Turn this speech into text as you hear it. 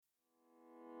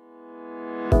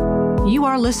You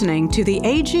are listening to the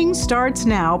Aging Starts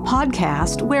Now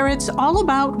podcast, where it's all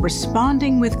about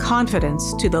responding with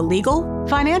confidence to the legal,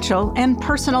 financial, and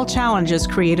personal challenges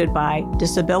created by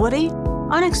disability,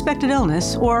 unexpected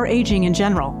illness, or aging in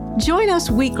general. Join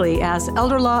us weekly as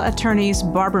elder law attorneys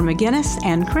Barbara McGinnis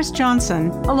and Chris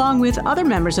Johnson, along with other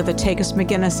members of the Takacs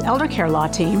McGinnis Elder Care Law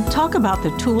team, talk about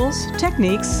the tools,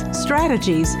 techniques,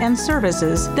 strategies, and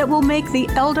services that will make the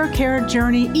elder care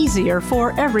journey easier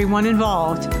for everyone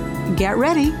involved. Get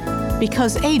ready,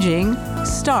 because aging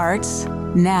starts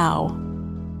now.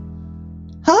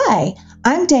 Hi,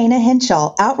 I'm Dana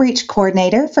Henschel, Outreach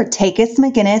Coordinator for Takacs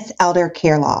McGinnis Elder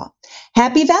Care Law.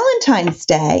 Happy Valentine's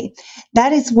Day.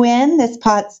 That is when this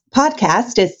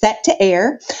podcast is set to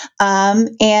air.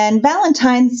 And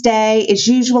Valentine's Day is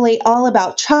usually all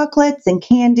about chocolates and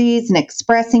candies and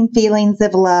expressing feelings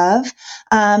of love.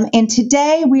 And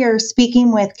today we are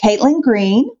speaking with Katlyn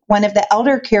Green, one of the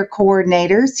elder care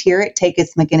coordinators here at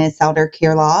Takacs McGinnis Elder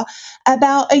Care Law,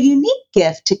 about a unique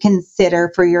gift to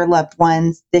consider for your loved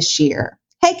ones this year.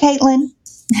 Hey, Katlyn.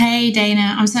 Hey,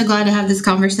 Dana. I'm so glad to have this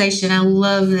conversation. I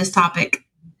love this topic.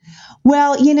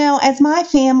 Well, as my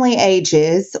family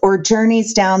ages or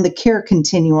journeys down the care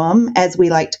continuum, as we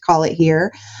like to call it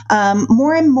here,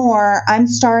 more and more I'm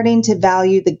starting to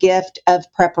value the gift of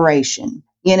preparation.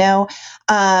 No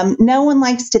one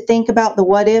likes to think about the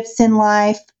what ifs in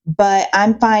life, but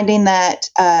I'm finding that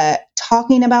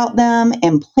talking about them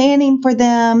and planning for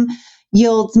them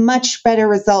yields much better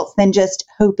results than just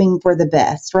hoping for the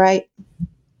best, right?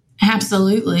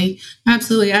 Absolutely.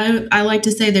 Absolutely. I like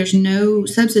to say there's no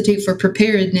substitute for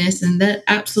preparedness, and that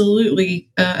absolutely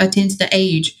attends to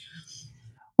age.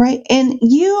 Right. And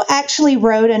you actually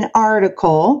wrote an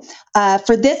article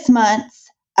for this month's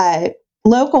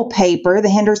local paper,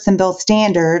 the Hendersonville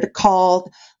Standard,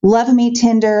 called Love Me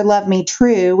Tender, Love Me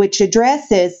True, which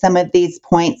addresses some of these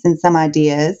points and some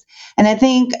ideas. And I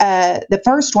think the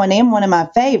first one, and one of my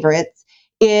favorites,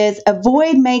 is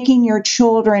avoid making your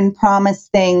children promise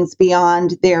things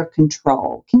beyond their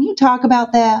control. Can you talk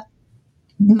about that?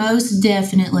 Most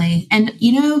definitely. And,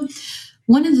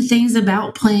 one of the things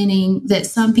about planning that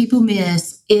some people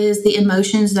miss is the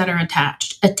emotions that are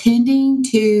attached. Attending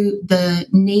to the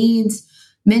needs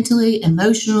mentally,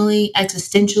 emotionally,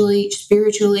 existentially,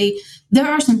 spiritually. There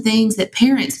are some things that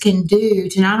parents can do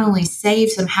to not only save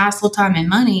some hassle, time, and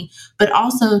money, but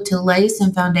also to lay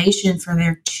some foundation for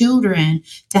their children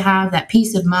to have that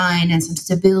peace of mind and some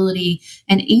stability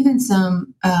and even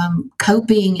some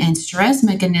coping and stress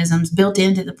mechanisms built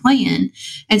into the plan.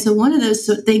 And so one of those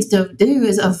things to do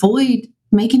is avoid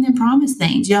making them promise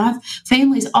things. I have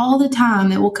families all the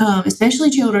time that will come, especially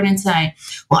children, and say,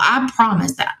 well, I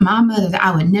promised that my mother that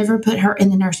I would never put her in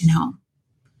the nursing home.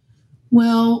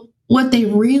 Well, what they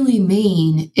really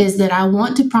mean is that I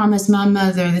want to promise my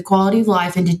mother the quality of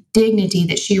life and the dignity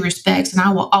that she respects, and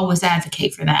I will always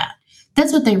advocate for that.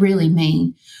 That's what they really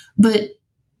mean. But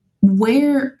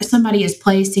where somebody is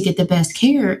placed to get the best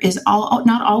care is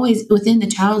not always within the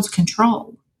child's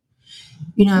control.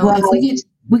 Right. If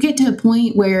we get to a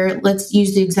point where, let's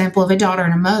use the example of a daughter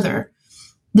and a mother,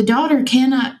 the daughter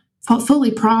cannot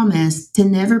fully promise to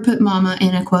never put mama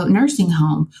in a quote nursing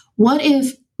home. What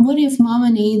if mama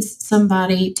needs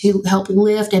somebody to help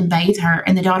lift and bathe her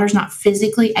and the daughter's not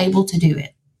physically able to do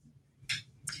it?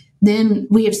 Then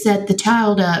we have set the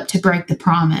child up to break the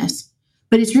promise.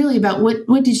 But it's really about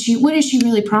what is she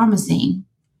really promising?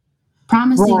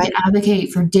 Promising Right. to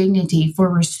advocate for dignity, for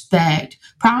respect,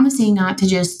 promising not to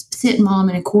just sit mom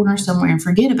in a corner somewhere and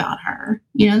forget about her.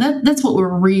 That's what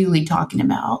we're really talking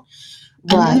about.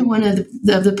 Right. Another one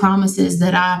of the promises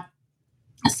that I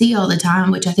see all the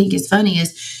time, which I think is funny,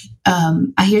 is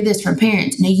I hear this from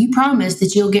parents. Now, you promised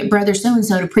that you'll get brother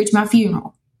so-and-so to preach my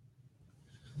funeral.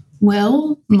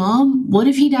 Well, Mom, what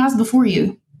if he dies before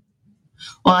you?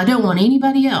 Well, I don't want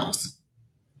anybody else.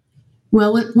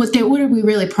 Well, what are we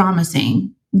really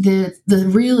promising? The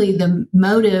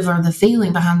motive or the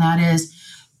feeling behind that is,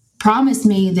 promise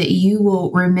me that you will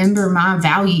remember my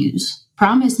values.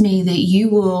 Promise me that you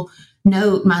will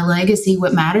know my legacy,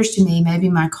 what matters to me, maybe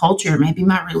my culture, maybe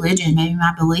my religion, maybe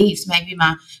my beliefs, maybe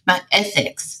my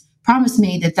ethics. Promise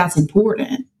me that that's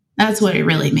important. That's what it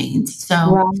really means. So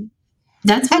Right.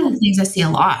 That's one of the things I see a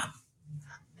lot.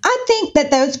 I think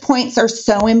that those points are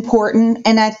so important.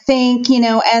 And I think,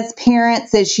 as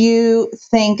parents, as you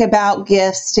think about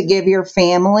gifts to give your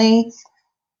family,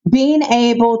 being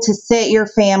able to sit your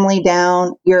family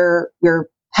down, your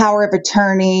power of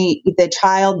attorney, the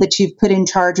child that you've put in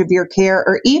charge of your care,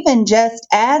 or even just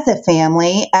as a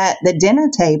family at the dinner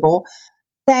table,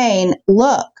 saying,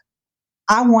 look,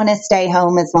 I want to stay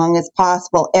home as long as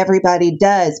possible. Everybody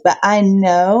does. But I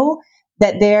know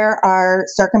that there are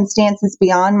circumstances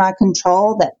beyond my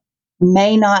control that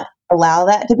may not allow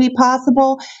that to be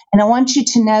possible. And I want you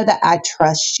to know that I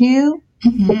trust you.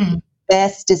 Mm-hmm.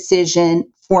 Best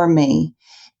decision for me.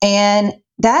 And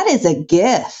that is a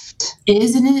gift.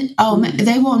 Isn't it? Oh,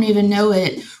 they won't even know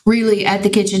it really at the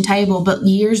kitchen table, but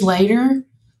years later,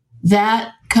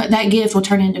 that gift will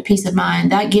turn into peace of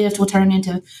mind. That gift will turn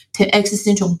into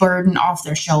existential burden off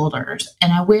their shoulders.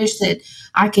 And I wish that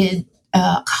I could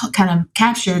kind of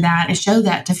capture that and show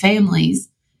that to families,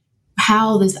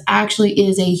 how this actually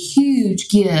is a huge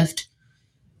gift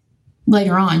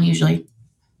later on, usually.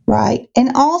 Right.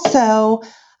 And also,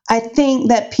 I think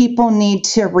that people need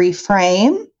to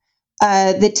reframe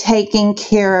the taking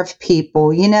care of people,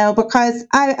 because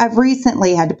I've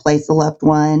recently had to place a loved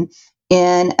one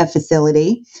in a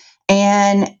facility.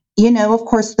 And, of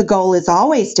course, the goal is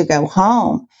always to go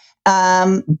home.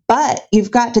 But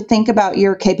you've got to think about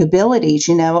your capabilities.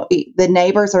 The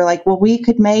neighbors are like, well, we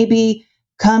could maybe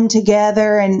come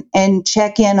together and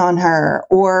check in on her.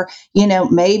 Or,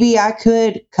 maybe I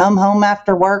could come home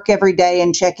after work every day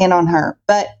and check in on her.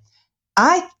 But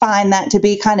I find that to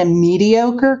be kind of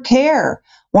mediocre care.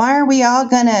 Why are we all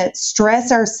going to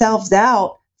stress ourselves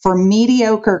out for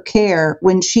mediocre care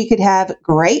when she could have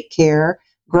great care,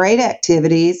 great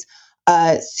activities,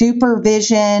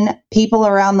 supervision, people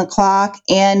around the clock,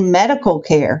 and medical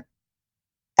care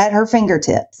at her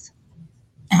fingertips?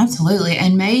 Absolutely.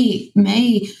 And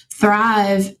may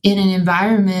thrive in an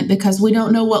environment because we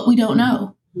don't know what we don't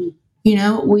know.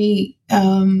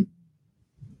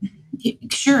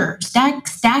 Sure,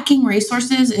 stacking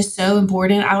resources is so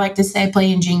important. I like to say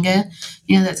playing Jenga,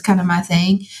 that's kind of my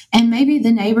thing. And maybe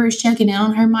the neighbors checking in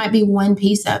on her might be one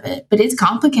piece of it, but it's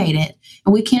complicated.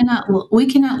 And we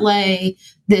cannot lay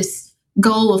this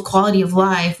goal of quality of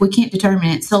life. We can't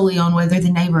determine it solely on whether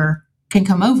the neighbor can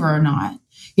come over or not.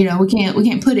 We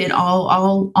can't put it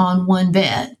all on one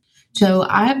bed. So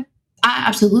I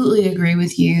absolutely agree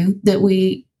with you that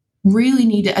we really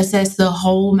need to assess the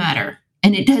whole matter.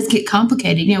 And it does get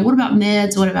complicated. What about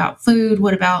meds? What about food?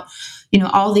 What about,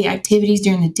 all the activities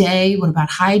during the day? What about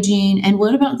hygiene? And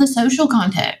what about the social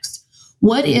context?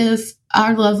 What if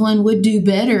our loved one would do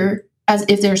better as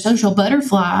if they're a social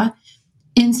butterfly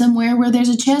in somewhere where there's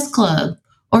a chess club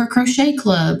or a crochet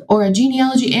club or a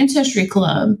genealogy ancestry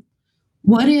club?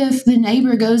 What if the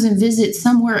neighbor goes and visits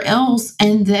somewhere else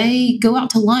and they go out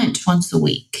to lunch once a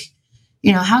week?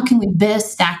 How can we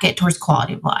best stack it towards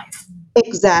quality of life?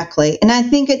 Exactly. And I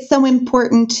think it's so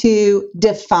important to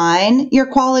define your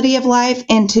quality of life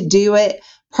and to do it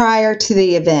prior to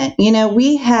the event.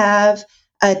 We have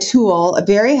a tool, a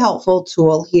very helpful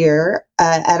tool here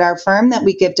at our firm that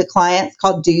we give to clients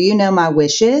called Do You Know My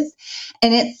Wishes?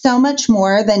 And it's so much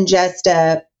more than just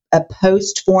a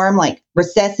post form like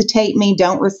resuscitate me,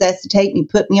 don't resuscitate me,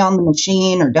 put me on the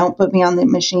machine or don't put me on the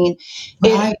machine.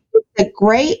 Right. It's a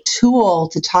great tool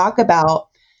to talk about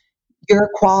your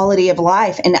quality of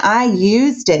life. And I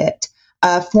used it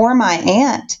for my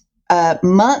aunt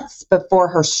months before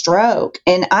her stroke.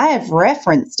 And I have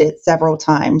referenced it several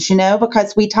times,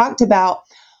 because we talked about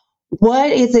what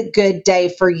is a good day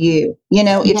for you.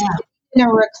 If you're in a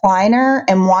recliner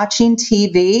and watching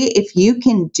TV, if you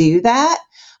can do that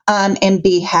and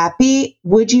be happy,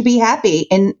 would you be happy?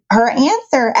 And her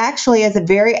answer actually, as a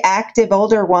very active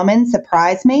older woman,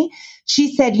 surprised me.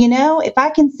 She said, if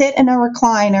I can sit in a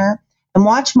recliner and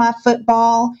watch my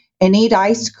football and eat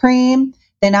ice cream,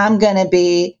 then I'm going to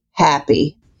be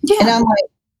happy. Yeah. And I'm like,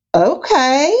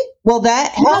 okay, well,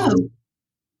 that helps.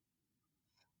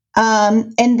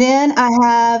 And then I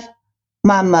have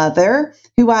my mother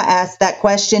who I asked that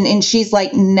question and she's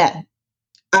like, no,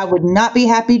 I would not be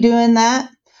happy doing that.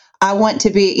 I want to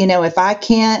be, if I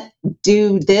can't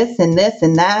do this and this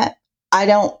and that, I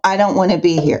don't want to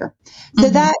be here. So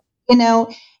that,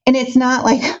 and it's not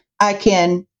like I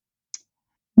can,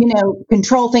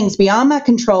 control things beyond my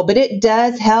control, but it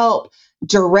does help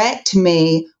direct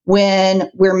me when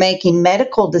we're making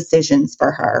medical decisions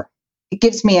for her. It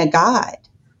gives me a guide.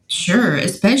 Sure,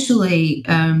 especially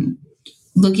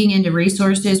looking into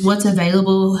resources, what's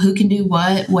available, who can do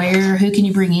what, where, who can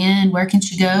you bring in, where can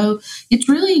she go? It's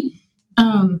really,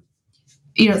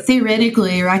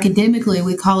 theoretically or academically,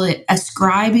 we call it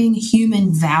ascribing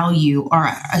human value or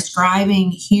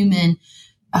ascribing human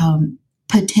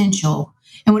potential.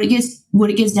 And what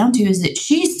it gets down to is that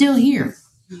she's still here.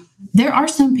 There are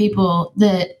some people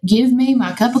that give me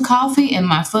my cup of coffee and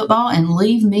my football and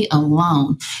leave me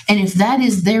alone. And if that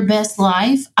is their best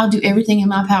life, I'll do everything in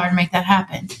my power to make that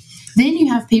happen. Then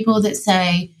you have people that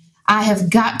say, I have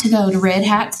got to go to Red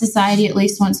Hat Society at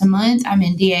least once a month. I'm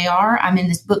in DAR. I'm in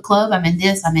this book club. I'm in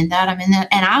this. I'm in that. I'm in that.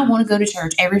 And I want to go to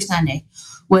church every Sunday,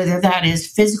 whether that is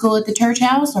physical at the church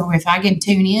house or if I can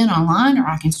tune in online or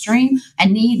I can stream. I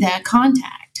need that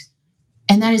contact.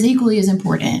 And that is equally as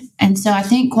important. And so I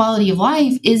think quality of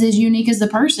life is as unique as the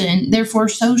person. Therefore,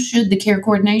 so should the care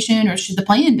coordination or should the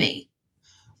plan be.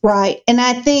 Right. And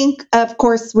I think, of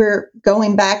course, we're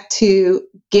going back to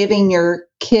giving your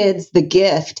kids the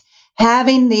gift,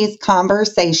 having these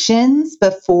conversations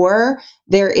before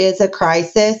there is a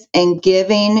crisis and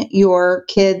giving your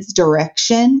kids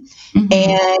direction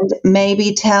and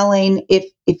maybe telling if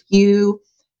you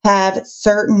have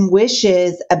certain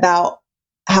wishes about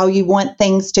how you want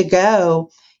things to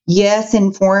go. Yes,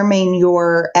 informing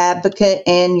your advocate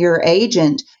and your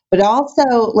agent, but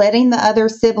also letting the other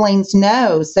siblings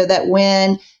know so that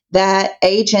when that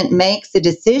agent makes a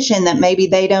decision that maybe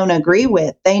they don't agree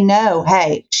with, they know,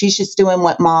 hey, she's just doing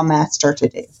what mom asked her to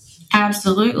do.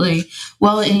 Absolutely.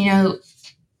 Well, and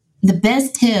the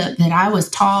best tip that I was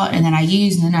taught and that I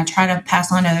use and then I try to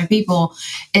pass on to other people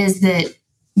is that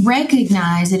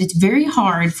recognize that it's very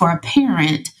hard for a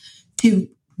parent to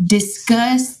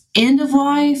discuss end of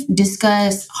life,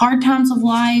 discuss hard times of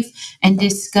life, and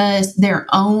discuss their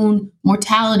own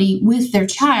mortality with their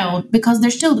child because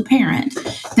they're still the parent.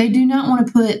 They do not want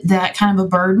to put that kind of a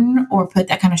burden or put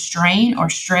that kind of strain or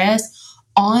stress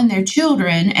on their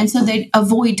children, and so they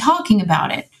avoid talking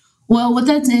about it. Well, what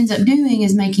that ends up doing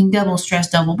is making double stress,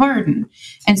 double burden.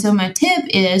 And so my tip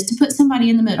is to put somebody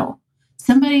in the middle.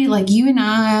 Somebody like you and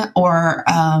I, or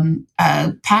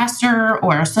a pastor,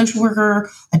 or a social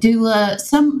worker, a doula,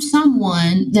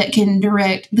 someone that can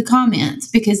direct the comments,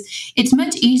 because it's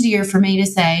much easier for me to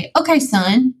say, "Okay,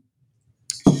 son,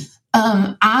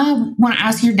 I want to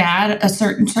ask your dad a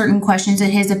certain questions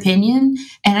in his opinion,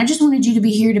 and I just wanted you to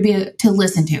be here to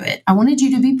listen to it. I wanted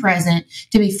you to be present,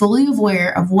 to be fully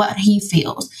aware of what he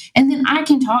feels, and then I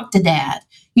can talk to dad."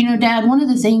 Dad, one of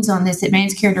the things on this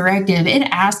advanced care directive, it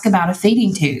asks about a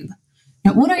feeding tube.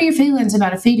 Now, what are your feelings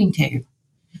about a feeding tube?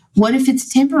 What if it's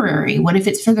temporary? What if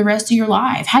it's for the rest of your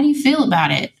life? How do you feel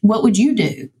about it? What would you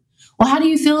do? Well, how do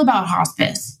you feel about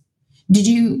hospice? Did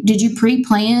you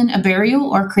pre-plan a burial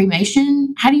or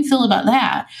cremation? How do you feel about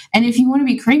that? And if you want to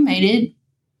be cremated,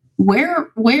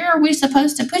 where are we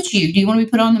supposed to put you? Do you want to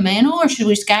be put on the mantle, or should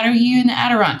we scatter you in the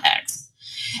Adirondacks?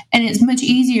 And it's much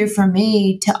easier for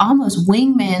me to almost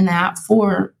wingman that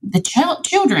for the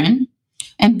children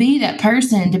and be that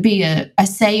person to be a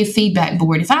safe feedback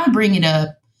board. If I bring it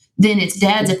up, then it's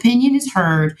dad's opinion is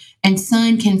heard and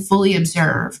son can fully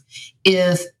observe.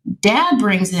 If dad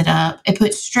brings it up, it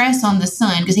puts stress on the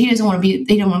son because he don't want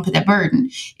to put that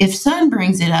burden. If son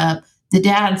brings it up, the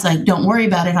dad's like, don't worry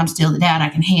about it. I'm still the dad. I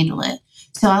can handle it.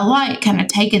 So I like kind of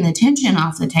taking the tension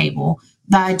off the table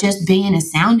by just being a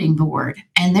sounding board.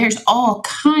 And there's all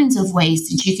kinds of ways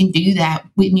that you can do that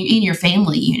in your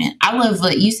family unit. I love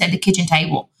what you said, the kitchen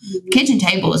table. Mm-hmm. Kitchen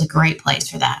table is a great place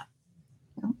for that.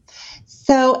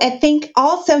 So I think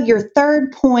also your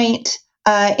third point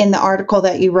in the article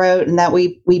that you wrote and that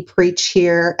we preach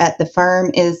here at the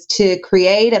firm is to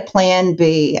create a plan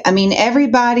B. I mean,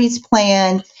 everybody's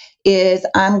plan is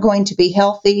I'm going to be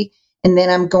healthy and then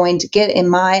I'm going to get in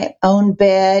my own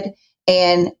bed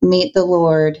and meet the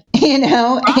Lord,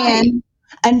 right. And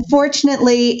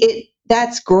unfortunately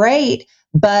that's great.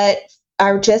 But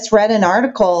I just read an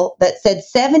article that said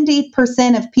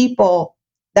 70% of people,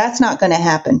 that's not going to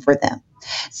happen for them.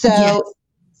 So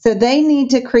they need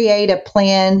to create a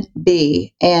plan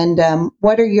B. And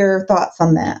what are your thoughts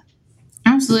on that?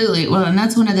 Absolutely. Well, and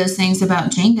that's one of those things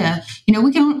about Jenga.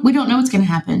 We don't know what's going to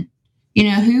happen.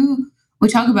 We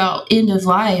talk about end of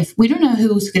life. We don't know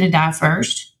who's going to die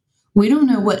first. We don't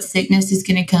know what sickness is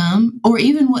going to come or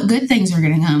even what good things are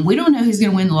going to come. We don't know who's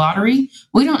going to win the lottery.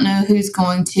 We don't know who's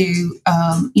going to,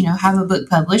 have a book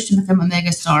published and become a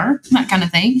mega star, that kind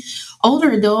of thing.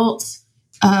 Older adults,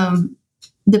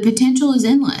 the potential is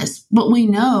endless, but we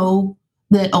know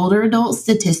that older adults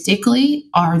statistically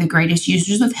are the greatest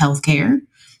users of healthcare.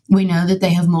 We know that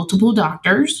they have multiple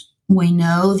doctors. We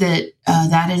know that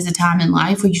that is a time in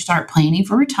life where you start planning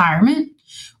for retirement.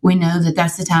 We know that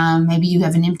that's the time maybe you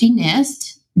have an empty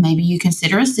nest. Maybe you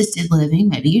consider assisted living.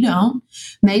 Maybe you don't.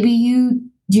 Maybe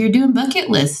you're doing bucket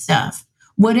list stuff.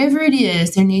 Whatever it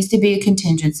is, there needs to be a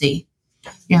contingency.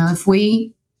 If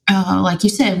we, like you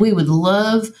said, we would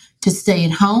love to stay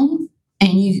at home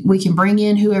and we can bring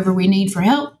in whoever we need for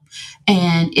help.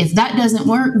 And if that doesn't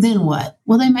work, then what?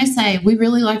 Well, they may say, we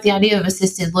really like the idea of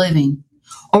assisted living,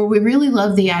 or we really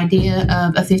love the idea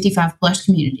of a 55 plus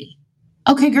community.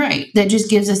 Okay, great. That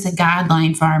just gives us a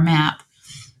guideline for our map.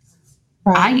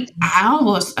 I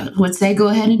almost would say go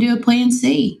ahead and do a plan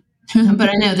C. But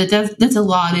I know that's a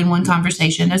lot in one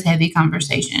conversation. Those heavy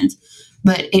conversations.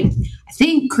 But I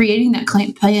think creating that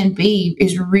plan B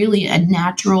is really a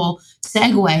natural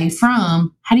segue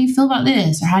from how do you feel about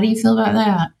this or how do you feel about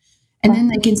that? And then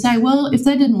they can say, well, if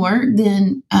that didn't work,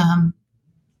 then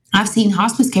I've seen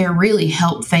hospice care really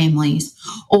help families,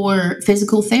 or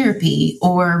physical therapy,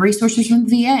 or resources from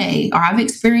the VA, or I've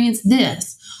experienced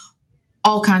this.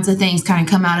 All kinds of things kind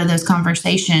of come out of those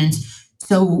conversations.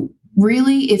 So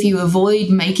really, if you avoid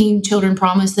making children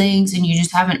promise things and you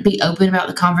just haven't be open about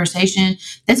the conversation,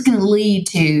 that's going to lead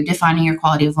to defining your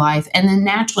quality of life. And then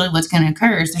naturally what's going to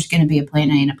occur is there's going to be a plan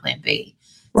A and a plan B.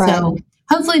 Right. So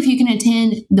hopefully if you can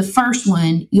attend the first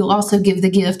one, you'll also give the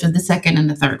gift of the second and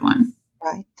the third one.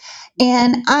 Right.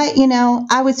 And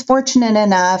I was fortunate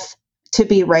enough to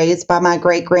be raised by my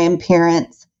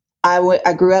great-grandparents.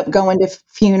 I grew up going to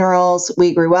funerals.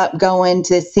 We grew up going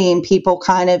to seeing people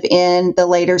kind of in the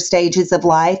later stages of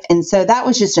life. And so that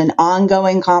was just an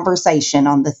ongoing conversation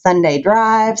on the Sunday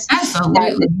drives, at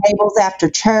the tables after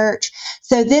church.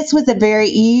 So this was a very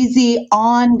easy,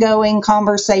 ongoing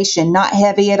conversation, not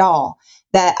heavy at all,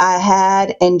 that I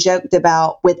had and joked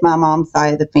about with my mom's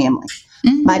side of the family.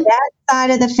 Mm-hmm. My dad's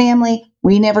side of the family,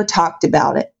 we never talked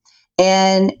about it.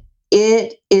 And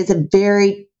it is a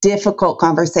very difficult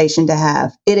conversation to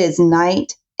have. It is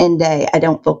night and day. I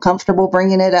don't feel comfortable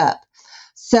bringing it up.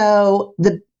 So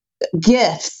the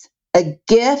gifts, a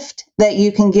gift that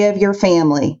you can give your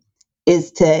family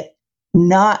is to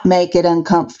not make it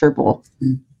uncomfortable.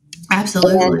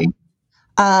 Absolutely. And,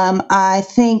 I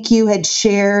think you had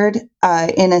shared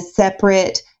in a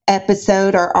separate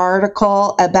episode or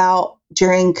article about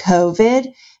during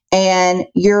COVID, and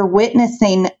you're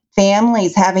witnessing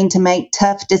families having to make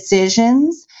tough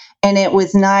decisions. And it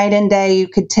was night and day. You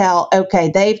could tell,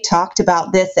 okay, they've talked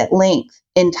about this at length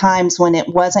in times when it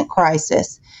wasn't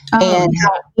crisis. And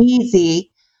how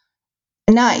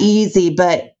not easy,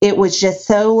 but it was just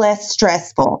so less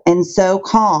stressful and so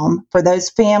calm for those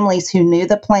families who knew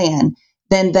the plan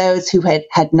than those who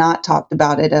had not talked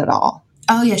about it at all.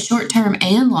 Oh, yeah, short term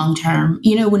and long term.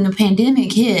 When the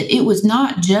pandemic hit, it was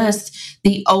not just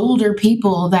the older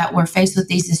people that were faced with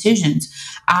these decisions.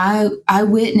 I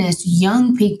witnessed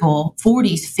young people,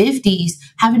 40s, 50s,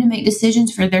 having to make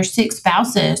decisions for their sick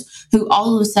spouses who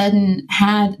all of a sudden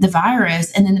had the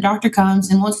virus. And then the doctor comes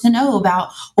and wants to know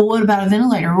about, well, what about a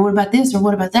ventilator? Or what about this? Or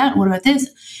what about that? What about this?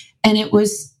 And it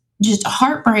was just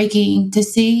heartbreaking to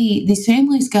see these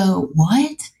families go,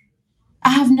 what? I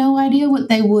have no idea what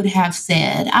they would have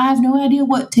said. I have no idea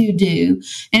what to do.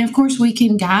 And of course, we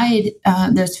can guide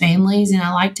those families, and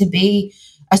I like to be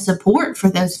a support for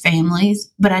those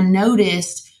families. But I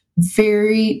noticed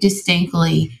very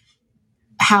distinctly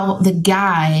how the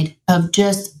guide of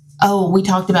just, oh, we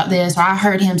talked about this, or I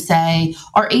heard him say,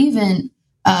 or even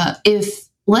if,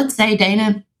 let's say,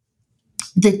 Dana,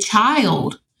 the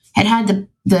child had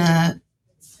the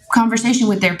conversation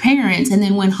with their parents and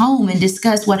then went home and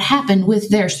discussed what happened with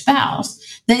their spouse.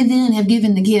 They then have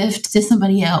given the gift to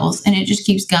somebody else, and it just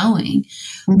keeps going.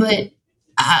 But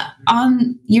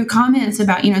on your comments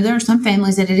about, there are some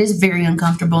families that it is very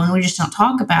uncomfortable and we just don't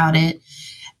talk about it.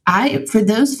 For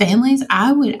those families,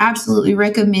 I would absolutely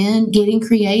recommend getting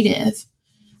creative.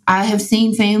 I have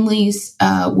seen families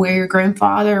where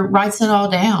grandfather writes it all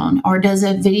down or does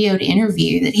a videoed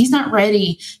interview that he's not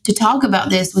ready to talk about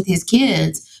this with his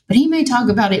kids, but he may talk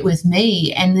about it with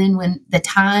me. And then when the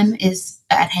time is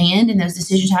at hand and those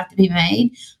decisions have to be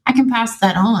made, I can pass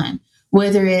that on,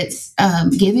 whether it's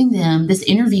giving them this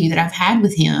interview that I've had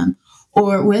with him,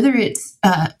 or whether it's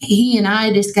he and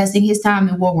I discussing his time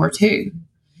in World War II,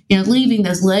 leaving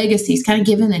those legacies, kind of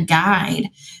giving a guide.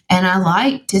 And I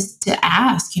like to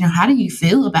ask, how do you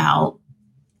feel about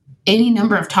any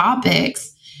number of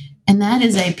topics? And that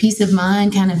is a peace of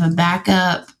mind, kind of a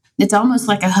backup. It's almost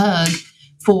like a hug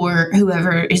for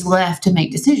whoever is left to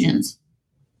make decisions.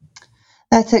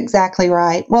 That's exactly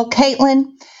right. Well,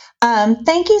 Katlyn,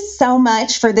 thank you so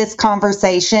much for this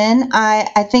conversation.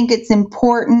 I think it's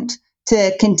important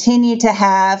to continue to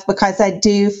have, because I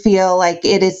do feel like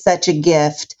it is such a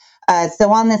gift.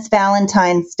 So on this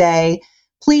Valentine's Day,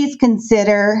 please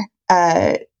consider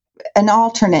an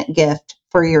alternate gift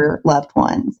for your loved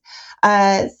ones.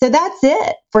 So that's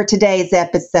it for today's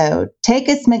episode.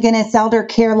 Takacs McGinnis Elder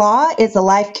Care Law is a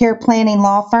life care planning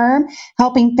law firm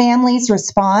helping families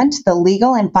respond to the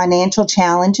legal and financial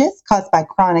challenges caused by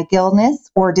chronic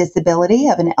illness or disability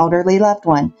of an elderly loved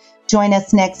one. Join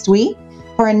us next week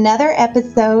for another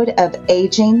episode of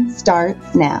Aging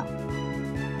Starts Now.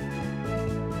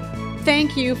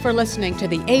 Thank you for listening to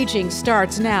the Aging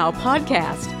Starts Now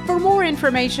podcast. For more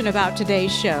information about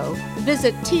today's show,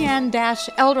 visit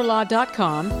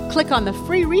tn-elderlaw.com, click on the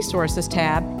Free Resources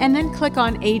tab, and then click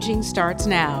on Aging Starts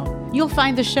Now. You'll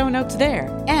find the show notes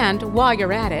there. And while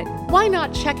you're at it, why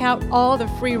not check out all the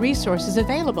free resources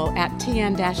available at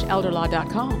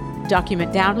tn-elderlaw.com?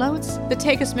 Document downloads, the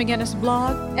Takacs McGinnis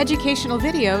blog, educational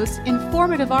videos,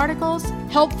 informative articles,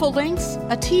 helpful links,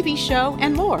 a TV show,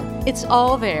 and more. It's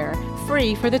all there,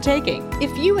 free for the taking.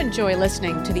 If you enjoy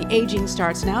listening to the Aging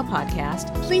Starts Now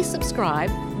podcast, please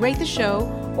subscribe, rate the show,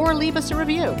 or leave us a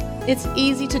review. It's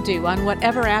easy to do on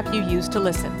whatever app you use to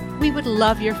listen. We would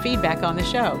love your feedback on the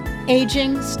show.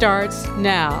 Aging Starts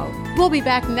Now. We'll be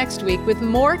back next week with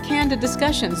more candid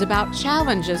discussions about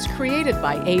challenges created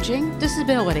by aging,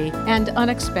 disability, and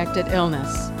unexpected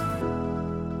illness.